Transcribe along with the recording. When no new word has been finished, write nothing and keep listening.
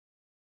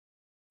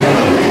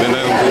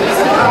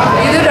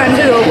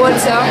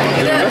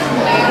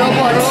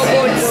robots.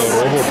 Robots.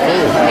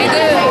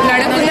 ഇത്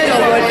നടക്കുന്ന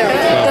robot.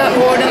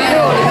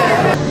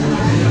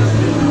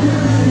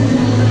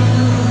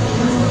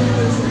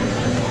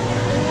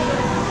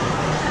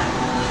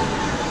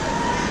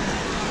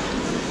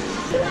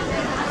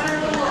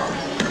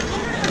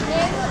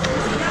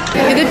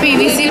 ഇത്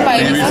PVC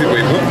പൈപ്പ്.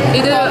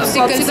 ഇത്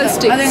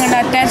സ്റ്റിക്ക് അതങ്ങനെ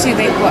അറ്റാച്ച്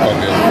ചെയ്തേക്കുക.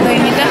 അത്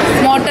കഴിഞ്ഞിട്ട്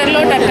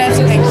മോട്ടറിലോട്ട് അറ്റാച്ച്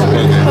ചെയ്തേക്കുക.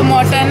 അപ്പോൾ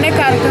മോട്ടറിനെ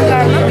കറക്കും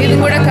കാരണം ഇതും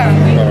കൂടെ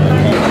കറങ്ങും.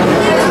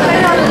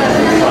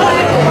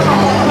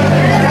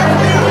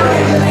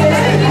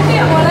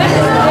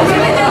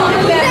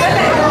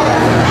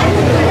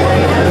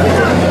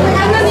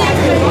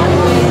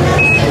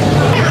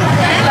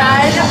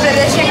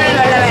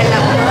 പ്രദേശങ്ങളിലുള്ള വെള്ളം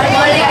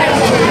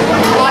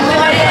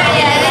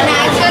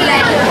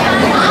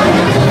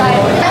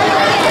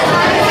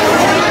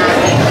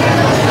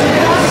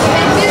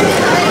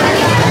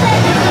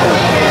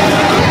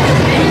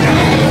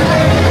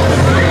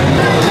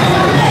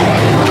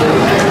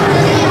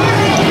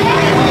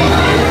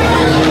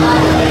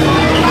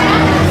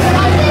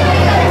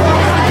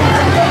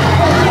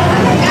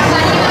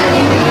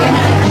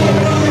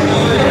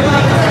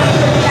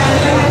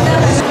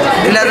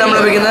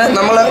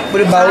നമ്മൾ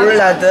ഒരു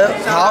ബൗളിനകത്ത്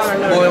ഹാഫ്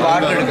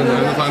വാട്ടർ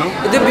എടുക്കുന്നത്.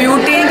 ഇത്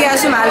ബ്യൂട്ടിയും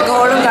ഗ്യാസും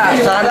ആൽക്കഹോളും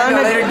സാധാരണ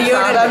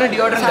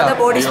ഡിയോഡ്രന്റ്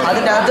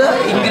അതിൻ്റെ അകത്ത്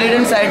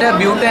ഇൻഗ്രീഡിയൻസ് ആയിട്ട്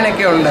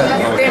ബ്യൂട്ടൈനൊക്കെ ഉണ്ട്.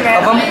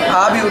 അപ്പം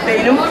ആ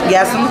ബ്യൂട്ടൈനും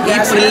ഗ്യാസും ഈ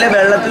പ്രില്ല്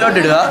വെള്ളത്തിലോട്ട്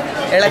ഇടുക.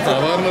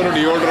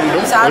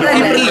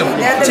 ഈ പ്രില്ലും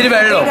ഇച്ചിരി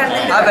വെള്ളവും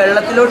ആ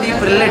വെള്ളത്തിലോട്ട് ഈ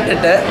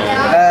പ്രില്ലിട്ടിട്ട്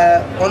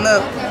ഒന്ന്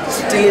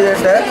സ്റ്റിൽ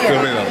ചെയ്തിട്ട്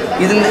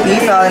ഈ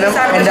സാധനം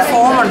എൻ്റെ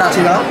ഫോം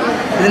ഉണ്ടാക്കുക.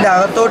 ഇതിൻ്റെ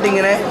അകത്തോട്ട്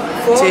ഇങ്ങനെ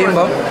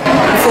ചെയ്യുമ്പം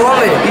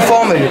ഈ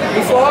ഫോം വരും.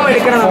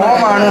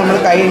 ഫോമാണ് നമ്മൾ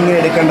കൈ ഇങ്ങനെ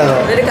എടുക്കേണ്ടത്.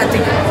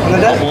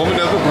 എന്നിട്ട്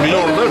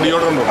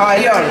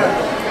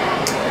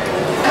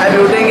ആ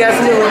ബ്യൂട്ടൈൻ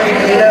ഗ്യാസിന്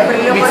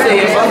മിക്സ്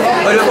ചെയ്യുമ്പോൾ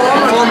ഒരു ഫോം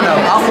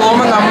ഉണ്ടാവും. ആ ഫോം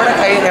നമ്മുടെ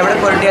കൈ എവിടെ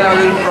പുരട്ടിയാലും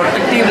അതൊരു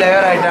പ്രൊട്ടക്റ്റീവ്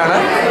ലെയർ ആയിട്ടാണ്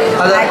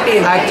അത് ആക്ട്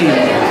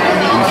ചെയ്യുന്നത്.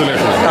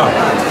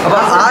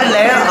 അപ്പോൾ ആ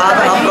ലെയർ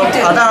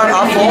അതാണ്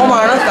ആ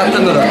ഫോമാണ്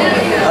കത്തുന്നത്.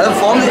 അത്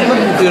ഫോം ചെയ്യുമ്പോൾ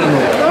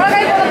തീർന്നു.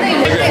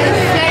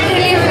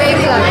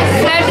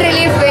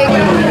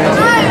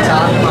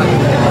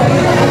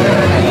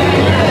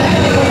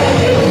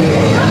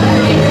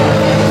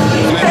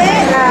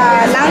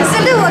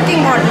 ലങ്സിന്റെ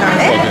വർക്കിംഗ്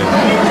മോഡലാണ്.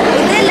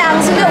 ഇത്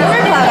ലങ്സിന്റെ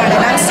ഉൾഭാഗമാണ്.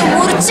 ലങ്സ്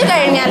മുറിച്ച്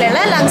കഴിഞ്ഞാലുള്ള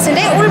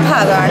ലങ്സിന്റെ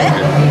ഉൾഭാഗമാണ്.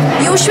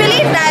 യൂഷ്വലി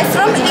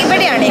ഡയഫ്രം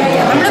ഇവിടെയാണ്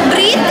ഇരിക്കുക. നമ്മൾ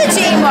ബ്രീത്ത്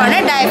ചെയ്യുമ്പോഴാണ്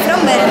ഡയഫ്രം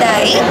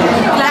വലുതായി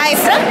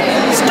ഡയഫ്രം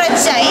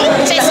സ്ട്രെച്ചായി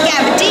ചെസ്റ്റ്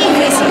ക്യാവിറ്റി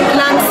ഇൻക്രീസ് ചെയ്യും.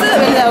 ലങ്സ്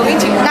വലുതാവുകയും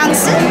ചെയ്യും.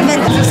 Lungs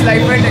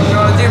Lightweight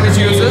technology which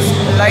uses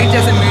light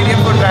as a medium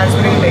for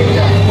transferring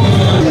data.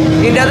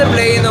 ഇതിനകത്ത്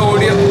പ്ലേ ചെയ്യുന്ന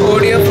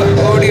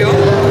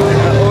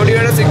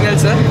ഓഡിയോയുടെ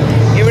സിഗ്നൽസ്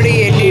ഇവിടെ ഈ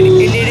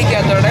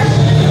LED-ക്കകത്തോടെ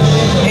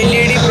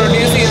LED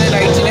പ്രൊഡ്യൂസ് ചെയ്യുന്ന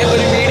ലൈറ്റിനെ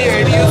ഒരു മീഡിയം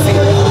ആയിട്ട്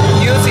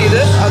യൂസ്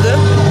ചെയ്ത് അത്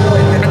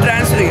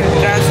ട്രാൻസ്ഫർ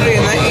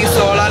ചെയ്യുന്ന ഈ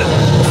സോളാർ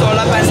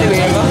പാനൽ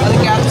കഴിയുമ്പോൾ അത്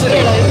ക്യാപ്ചർ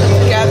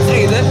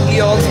ചെയ്ത് ഈ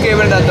ഓക്സ്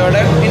കേബിളിൻ്റെ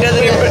അകത്തോടെ ഇതിൻ്റെ അത്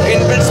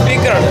ഇൻബിൽറ്റ്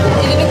സ്പീക്കറാണ്.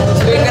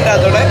 സ്പീക്കറിൻ്റെ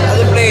അകത്തോടെ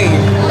അത് പ്ലേ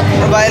ചെയ്യും.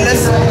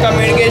 വയർലെസ്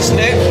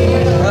കമ്മ്യൂണിക്കേഷൻ്റെ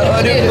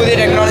ഒരു പുതിയ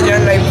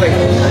ടെക്നോളജിയാണ് ലൈഫ്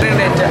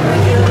ഡേറ്റ.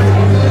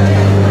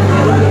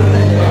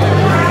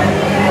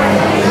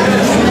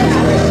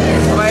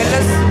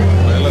 വയർലെസ്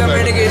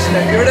കമ്മ്യൂണിക്കേഷൻ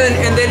ഇവിടെ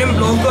എന്തെങ്കിലും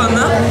ബ്ലോക്ക്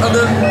വന്നാൽ അത്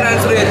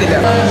ട്രാൻസ്ഫർ ചെയ്യത്തില്ല.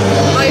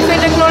 വൈഫൈ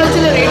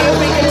ടെക്നോളജിയിൽ റേഡിയോ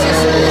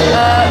ഫ്രീക്വൻസീസ്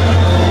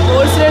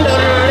ബോൾസിലും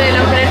ഡോറിലൂടെ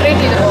എല്ലാം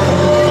പെനട്രേറ്റ് ചെയ്ത് പോകും.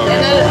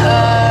 എന്നാൽ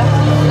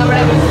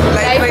നമ്മുടെ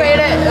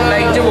വൈഫൈയുടെ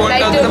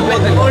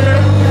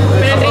ബോളിലൂടെ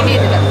പെനട്രേറ്റ്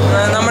ചെയ്തില്ല.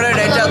 നമ്മുടെ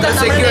ഡേറ്റ അത്ര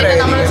സെക്യൂർ ആയി.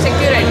 നമ്മൾ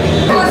സെക്യൂർ ആയിട്ട്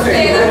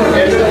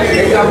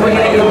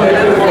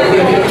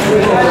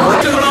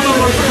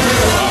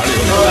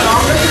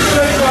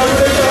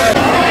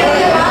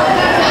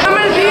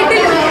നമ്മൾ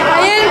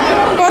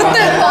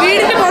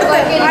വീടിന് പുറത്ത്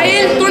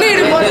അയൽ തുണി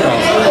ഇടുമ്പോൾ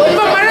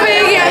ഇപ്പം മഴ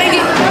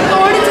പെയ്യുകയാണെങ്കിൽ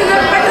ഓടിച്ചത്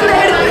പെട്ടെന്ന്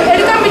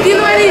എടുക്കാൻ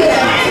പറ്റിയെന്ന് വരില്ല.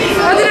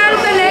 അതിനാൽ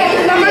തന്നെ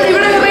നമ്മൾ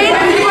ഇവിടെ റെയിൻ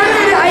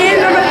ഇതുപോലത്തെ അയൽ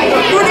നമ്മൾ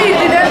തുണി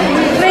ഇട്ടിട്ട്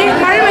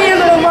മഴ പെയ്യാൻ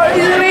തുടങ്ങുമ്പോൾ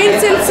ഇത് റെയിൻ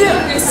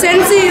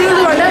സെൻസ്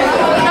ചെയ്യുന്നത് കൊണ്ട്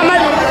നമ്മൾ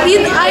ഈ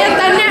അയൽ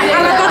തന്നെ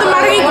അകത്തോട്ട്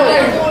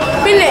മടങ്ങിക്കൊള്ളും.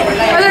 പിന്നെ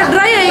അത്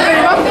ഡ്രൈ ആയി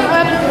കഴിയുമ്പോൾ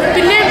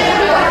പിന്നെ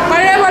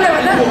പഴയ പോലെ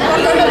വന്ന്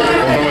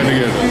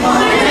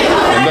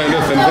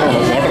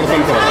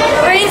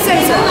rain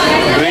sensor.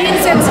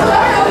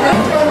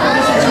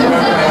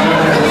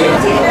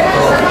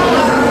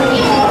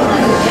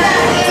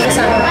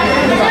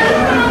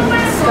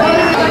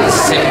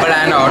 Simple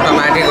and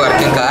automatic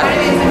working car.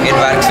 It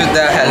works with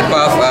the help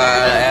of a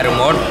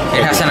remote.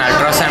 It has an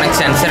ultrasonic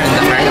sensor in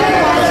the front.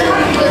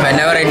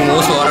 Whenever it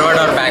moves forward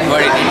or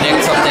backward, it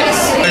detects objects.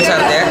 Wheels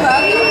are there,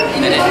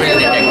 then it will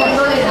detect.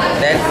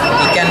 Then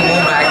it can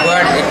move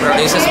backward. It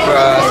produces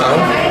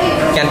sound.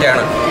 It can turn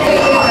on.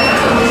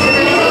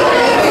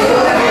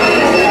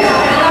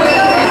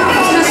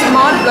 This is a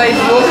smart guide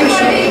walking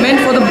shoe meant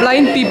for the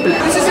blind people.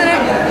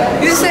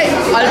 This is a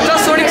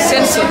ultrasonic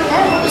sensor.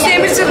 This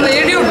emits a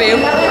radio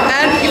wave,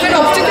 and if an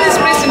obstacle is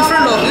placed in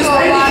front of this,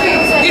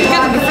 it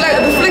gets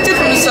reflected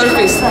from the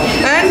surface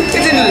and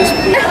it's in the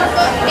display.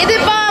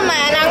 ഇതിപ്പോൾ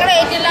ഞങ്ങളുടെ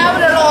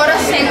എല്ലാവരുള്ള ഓരോ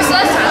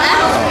sensors ആണ്.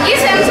 ഈ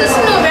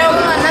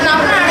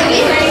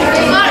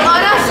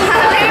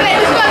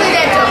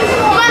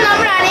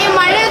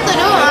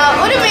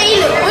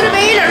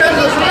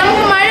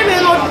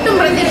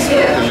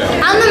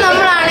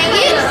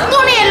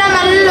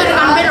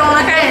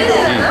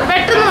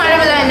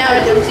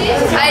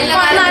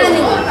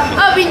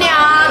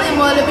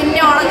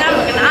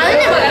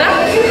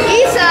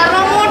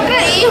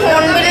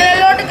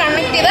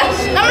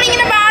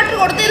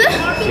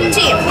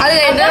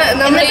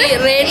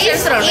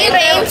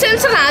rain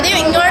sensor ആദ്യം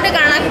ഇങ്ങോട്ട്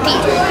connect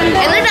ചെയ്യും.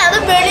 എന്നിട്ട് അത്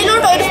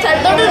വെളിയിലോട്ട് ഒരു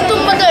സ്ഥലത്തോട്ട് ഒരു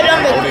തുമ്പത്ത് വരാൻ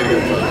പറ്റും.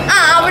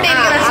 അവിടെ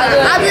ഇരിക്കുന്ന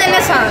സാധനം അത്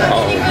തന്നെ സാധനം.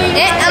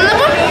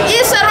 എന്നപ്പം ഈ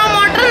സെർവോ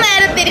മോട്ടർ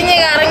നേരെ തിരിഞ്ഞ്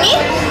കറങ്ങി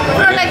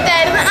പ്രൊട്ടക്റ്റ്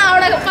ആയിരുന്നു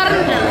അവിടെ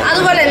പറഞ്ഞിട്ടുണ്ട്.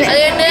 അതുപോലെ തന്നെ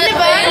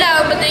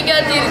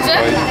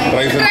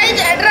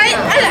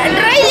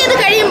ഡ്രൈ ചെയ്ത്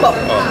കഴിയുമ്പോൾ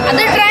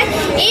അത്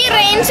ഈ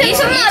റെയിൻ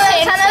സെൻസർ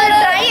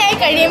ഡ്രൈ ആയി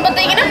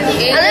കഴിയുമ്പോഴത്തേക്കിനും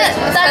അത്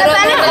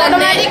തന്നെ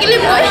ഓട്ടോമാറ്റിക്കലി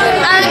പോയി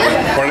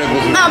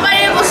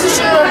പഴയ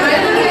പൊസിഷനിലോട്ട്.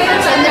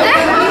 എന്നിട്ട്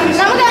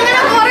നമുക്ക് അങ്ങനെ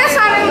കുറെ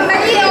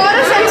സാധനങ്ങളുണ്ടാക്കി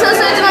ഓരോ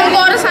സെൻസേഴ്സ് വെച്ച് നമുക്ക്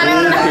ഓരോ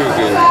സാധനങ്ങളുണ്ടാക്കി.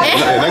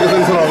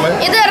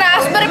 ഇത്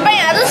റാസ്ബെറി പൈ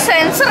അത്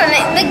സെൻസർ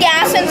അല്ലേ, ഇത്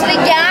ഗ്യാസ് സെൻസർ.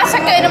 ഗ്യാസ്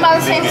ഒക്കെ വരുമ്പോൾ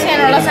അത് സെൻസ്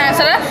ചെയ്യാനുള്ള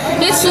സെൻസർ.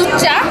 ഈ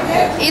സ്വിച്ചാ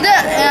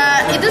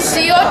ഇത്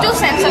CO2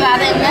 സെൻസർ.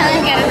 അത് എന്നാന്ന്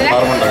എനിക്കറിയത്തില്ല,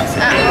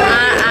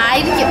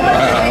 ആയിരിക്കും.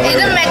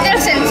 ഇത് മെറ്റൽ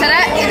സെൻസർ.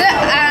 ഇത്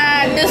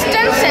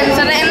ഡിസ്റ്റൻസ്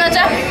സെൻസർ എന്ന്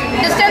വെച്ചാൽ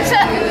ഡിസ്റ്റൻസ്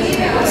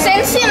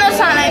സെൻസ് ചെയ്യുന്ന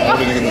സാധനം. ഇപ്പം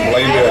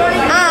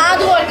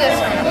അതുപോലത്തെ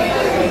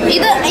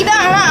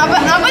ഇതാണ്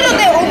അവർ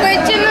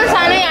ഉപയോഗിച്ചിരുന്ന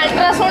സാധനം.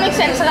 അൾട്രാസോണിക്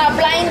സെൻസർ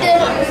ബ്ലൈൻഡ്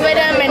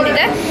വരാൻ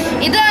വേണ്ടിയിട്ട്.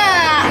 ഇത്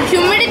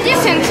ഹ്യൂമിഡിറ്റി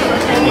സെൻസർ.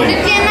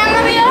 ഹ്യൂമിഡിറ്റി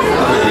എന്നാണെന്നറിയോ?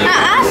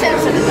 ആ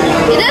സെൻസർ.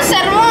 ഇത്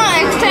സെർവോ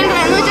എക്സ്റ്റൻഡർ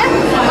എന്ന് വെച്ചാൽ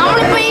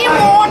നമ്മളിപ്പോൾ ഈ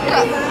മോട്ടർ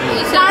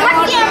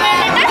കണക്ട് ചെയ്യാൻ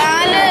വേണ്ടിയിട്ട്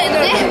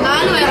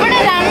ഇവിടെ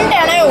 2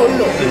 എണ്ണേ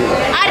ഉള്ളൂ.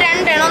 ആ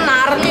 2 എണ്ണം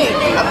നിറഞ്ഞു.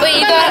 അപ്പോൾ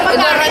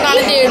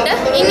കണക്ട് ചെയ്തിട്ട്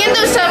ഇങ്ങനത്തെ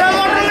ഒരു സെർവോ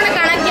മോട്ടറും കൂടെ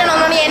കണക്ട്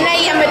ചെയ്യണമെന്നുണ്ടെങ്കിൽ എന്നാ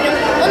ചെയ്യാൻ പറ്റും?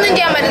 ഒന്നും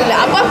ചെയ്യാൻ പറ്റത്തില്ല.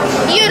 അപ്പം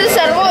ഈ ഒരു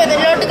സെർവോ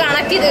ഇതിലോട്ട്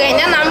കണക്ട് ചെയ്ത്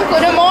കഴിഞ്ഞാൽ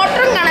നമുക്കൊരു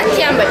മോട്ടറും കണക്ട്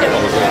ചെയ്യാൻ പറ്റും.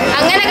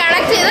 അങ്ങനെ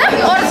കണക്ട് ചെയ്ത്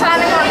ഓരോ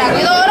സാധനങ്ങളുണ്ടാക്കും.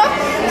 ഇത് ഓരോ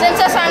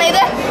സെൻസേഴ്സാണ്.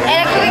 ഇത്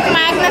electric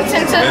magnet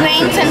sensor,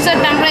 rain sensor,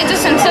 temperature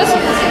sensors,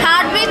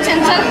 heart beat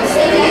sensor.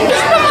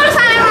 ഇഷ്ടംപോലെ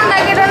സാധനങ്ങൾ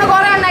ഉണ്ടാക്കിയിട്ടുണ്ട്.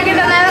 കുറേ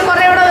ഉണ്ടാക്കിയിട്ടുണ്ട്.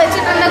 കുറേ ഇവിടെ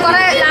വെച്ചിട്ടുണ്ട്.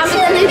 കുറേ ലാബിൽ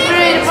തന്നെ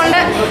ഇപ്പോഴും ഇരിപ്പുണ്ട്.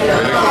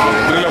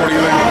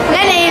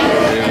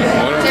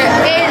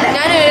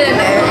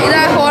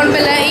 ഇതാണ്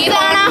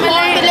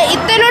ഹോൺബില്ല്.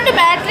 ഇതിലോട്ട്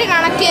ബാറ്ററി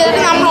കണക്ട്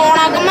ചെയ്തിട്ട് നമ്മൾ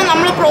ഓണാക്കുമ്പോൾ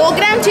നമ്മൾ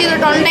പ്രോഗ്രാം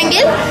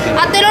ചെയ്തിട്ടുണ്ടെങ്കിൽ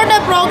അതിലോട്ട്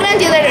പ്രോഗ്രാം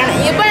ചെയ്തിട്ടാണ്.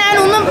 ഇപ്പൊ ഞാൻ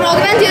ഒന്നും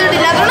പ്രോഗ്രാം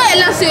ചെയ്തിട്ടില്ലാത്തതുകൊണ്ട്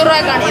എല്ലാം 0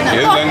 ആയി കാണിക്കുന്നത്.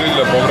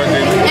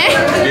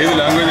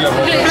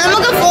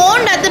 നമുക്ക്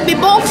ഫോണിൻ്റെ അകത്ത്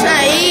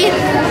ഈ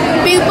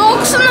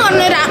ബിബോക്സ് എന്ന്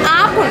പറഞ്ഞൊരു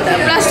ആപ്പ് ഉണ്ട്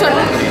പ്ലേ സ്റ്റോറിൽ.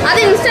 അത്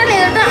ഇൻസ്റ്റാൾ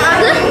ചെയ്തിട്ട്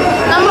അത്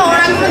നമ്മൾ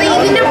ഓണാക്കുമ്പോൾ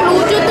ഇതിൻ്റെ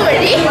ബ്ലൂടൂത്ത്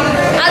വഴി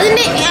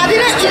ഇതിൻ്റെ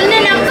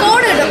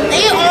കോഡ് കിട്ടും.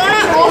 ഈ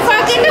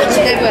ഓഫാക്കിയിട്ട്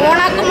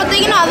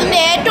ഓണാക്കുമ്പോഴത്തേക്കിനും അതിൻ്റെ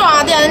ഏറ്റവും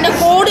ആദ്യം അതിൻ്റെ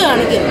കോഡ്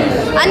കാണിക്കും.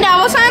 അതിൻ്റെ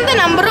അവസാനത്തെ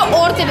നമ്പർ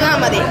ഓർത്തിരുന്നാൽ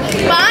മതി.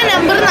 അപ്പോൾ ആ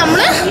നമ്പർ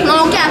നമ്മൾ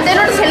നോക്കി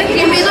അതിലോട്ട് സെലക്ട്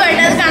ചെയ്യുമ്പോൾ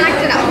ഇതുമായിട്ട് അത്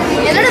കണക്റ്റഡ് ആവും.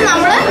 എന്നിട്ട്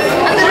നമ്മൾ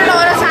അതിലോട്ട്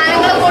ഓരോ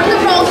സാധനങ്ങൾ കൊണ്ട്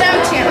പ്രോഗ്രാം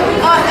ചെയ്യണം.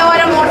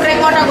 ഓരോ മോട്ടർ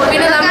എങ്ങോട്ടാണ് കൊടുക്കും.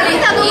 പിന്നെ നമ്മൾ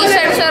ഈ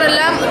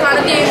സെൻസറെല്ലാം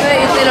കണക്ട് ചെയ്യുന്നത്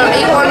ഇതിലോട്ട്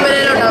ഈ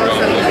ഹോൺബില്ലിലോട്ടാണ്.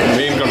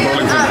 മെയിൻ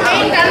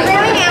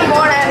കൺട്രോളിങ് ചെയ്യാൻ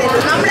ബോർഡാണ് ഇത്.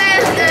 നമ്മുടെ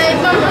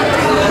ഇപ്പം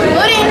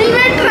ഒരു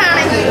ഇൻവേർട്ടർ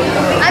ആണെങ്കിൽ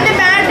അതിൻ്റെ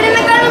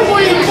ബാറ്ററിനേക്കാളും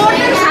കൂടുതൽ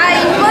ഇമ്പോർട്ടൻസ് ആ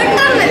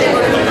ഇൻവേർട്ടറിനല്ലേ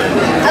കൊടുക്കുന്നത്.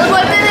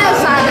 അതുപോലെ തന്നെ ഒരു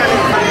സാധനമാണ്.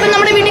 ഇപ്പം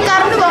നമ്മുടെ വീട്ടിൽ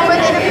കറണ്ട്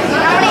പോകുമ്പോഴത്തേനും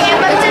നമ്മൾ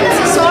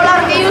എമർജൻസി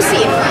സോളാറൊക്കെ യൂസ്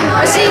ചെയ്യും.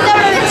 പക്ഷേ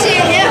ഇതവിടെ വെച്ച്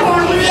കഴിഞ്ഞാൽ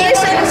ഈ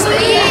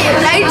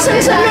ലൈറ്റ്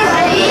സെൻസറിന്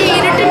ഈ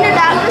ഇരുട്ടിൻ്റെ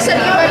ഡാർക്ക്നെസ്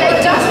അടിക്കുമ്പോൾ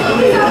ലൈറ്റ്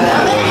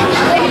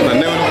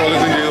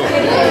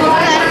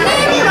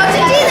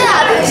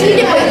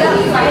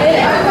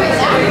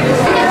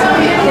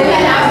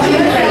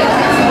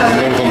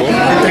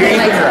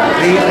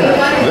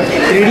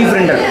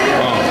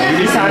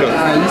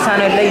ഈ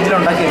സാധനം എല്ലാം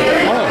ഇതിലുണ്ടാക്കിയത്.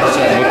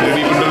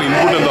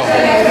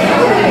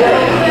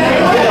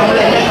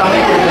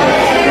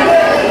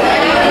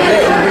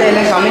 ഇവിടെ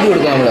എല്ലാം കമൻറ്റ്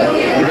കൊടുക്കും. നമ്മൾ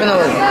ഇപ്പം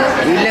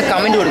ഇതിലെ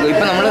കമൻറ്റ് കൊടുക്കും.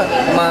 ഇപ്പം നമ്മൾ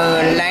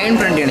ലൈൻ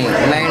പ്രിൻ്റ് ചെയ്യണം.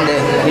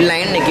 ഈ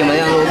ലൈൻ നിൽക്കും മതി.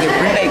 അത് ഓക്കെ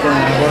പ്രിൻ്റ് ആയിക്കോളും.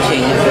 കുറച്ച്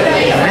കഴിഞ്ഞാൽ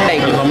പ്രിൻ്റ്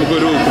ആയിക്കോളും.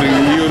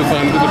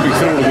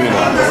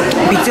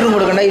 പിക്ചറും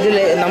കൊടുക്കണ്ട. ഇതിൽ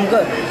നമുക്ക്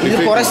ഇത്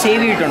കുറേ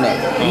സേവ് ചെയ്തിട്ടുണ്ട്.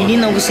 ഇനിയും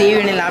നമുക്ക് സേവ്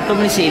ചെയ്യണമെങ്കിൽ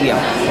ലാപ്ടോപ്പിന് സേവ് ചെയ്യാം.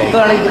 ഇപ്പോൾ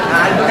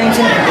ആൽബർട്ട്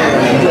ഐൻസ്റ്റൈൻ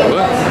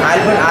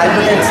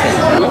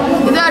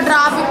ഇത്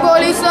ട്രാഫിക്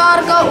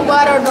പോലീസുകാർക്ക്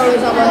ഉപകാരമായിട്ടുള്ള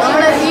സംഭവം.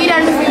 നമ്മൾ ഈ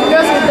 2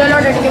 ഫിംഗേഴ്സ്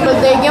ഇതിലോട്ട്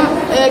അടിക്കുമ്പോഴത്തേക്കും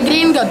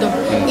ഗ്രീൻ കത്തും.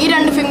 ഈ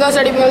 2 ഫിംഗേഴ്സ്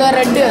അടിക്കുമ്പോൾ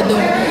റെഡ്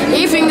കത്തും.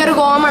 ഈ ഫിംഗർ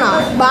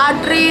കോമണാണ്.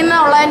 ബാറ്ററിയിൽ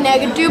നിന്നുള്ള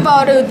നെഗറ്റീവ്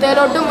പവർ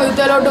യുദ്ധയിലോട്ടും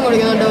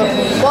കൊടുക്കുന്നുണ്ട്.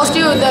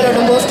 Positive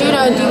യുദ്ധയിലോട്ടും positive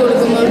negative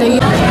കൊടുക്കുമ്പോഴത്തേക്കും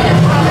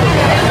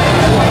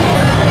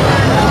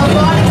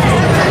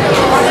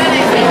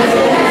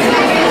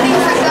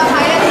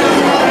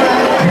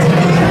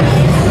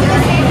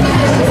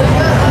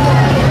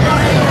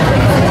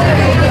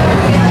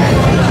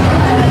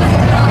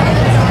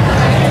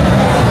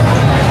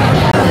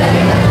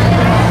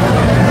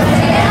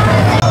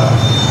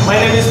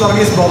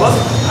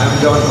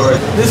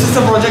This is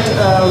the project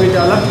we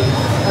developed.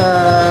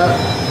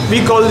 We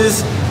call this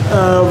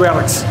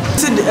Verex.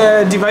 It's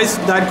a device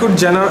that could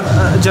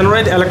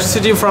generate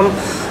electricity from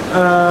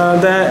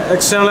the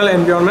external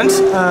environment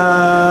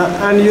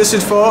and use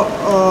it for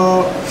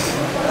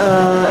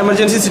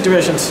emergency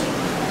situations.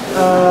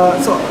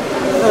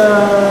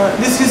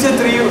 This is a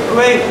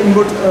 3-way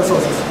input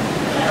sources.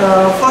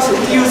 First,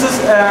 it uses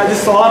the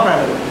solar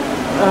panel.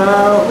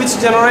 Which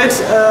generates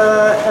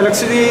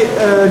electricity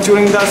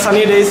during the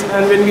sunny days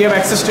and when we have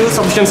access to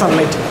sufficient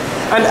sunlight.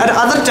 And at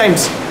other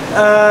times,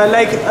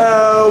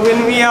 when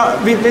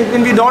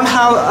we don't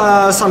have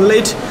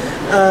sunlight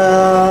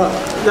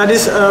that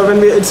is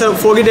when it's a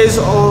foggy days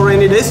or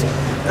rainy days,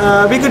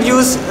 we could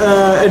use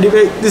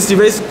this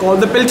device called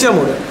the Peltier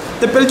module.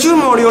 The Peltier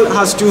module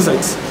has two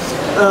sides.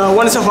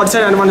 One is a hot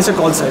side and one is a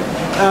cold side.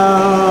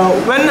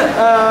 When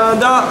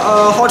the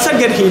hot side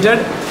get heated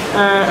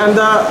and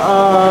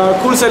the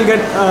cool side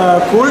get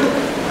cooled,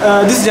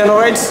 this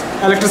generates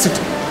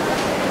electricity.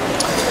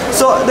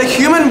 So the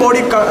human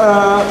body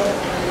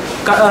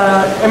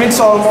emits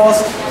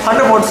almost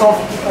 100 watts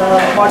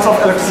of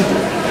electricity.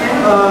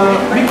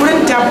 We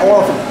couldn't tap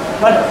all of it,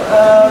 but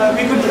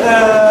we could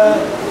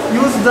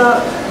use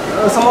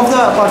some of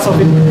the parts of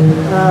it.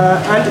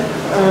 And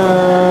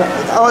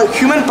our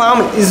human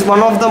palm is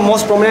one of the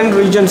most prominent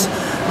regions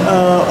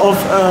of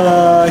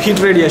heat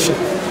radiation.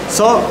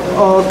 So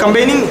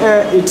combining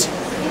it,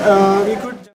 we could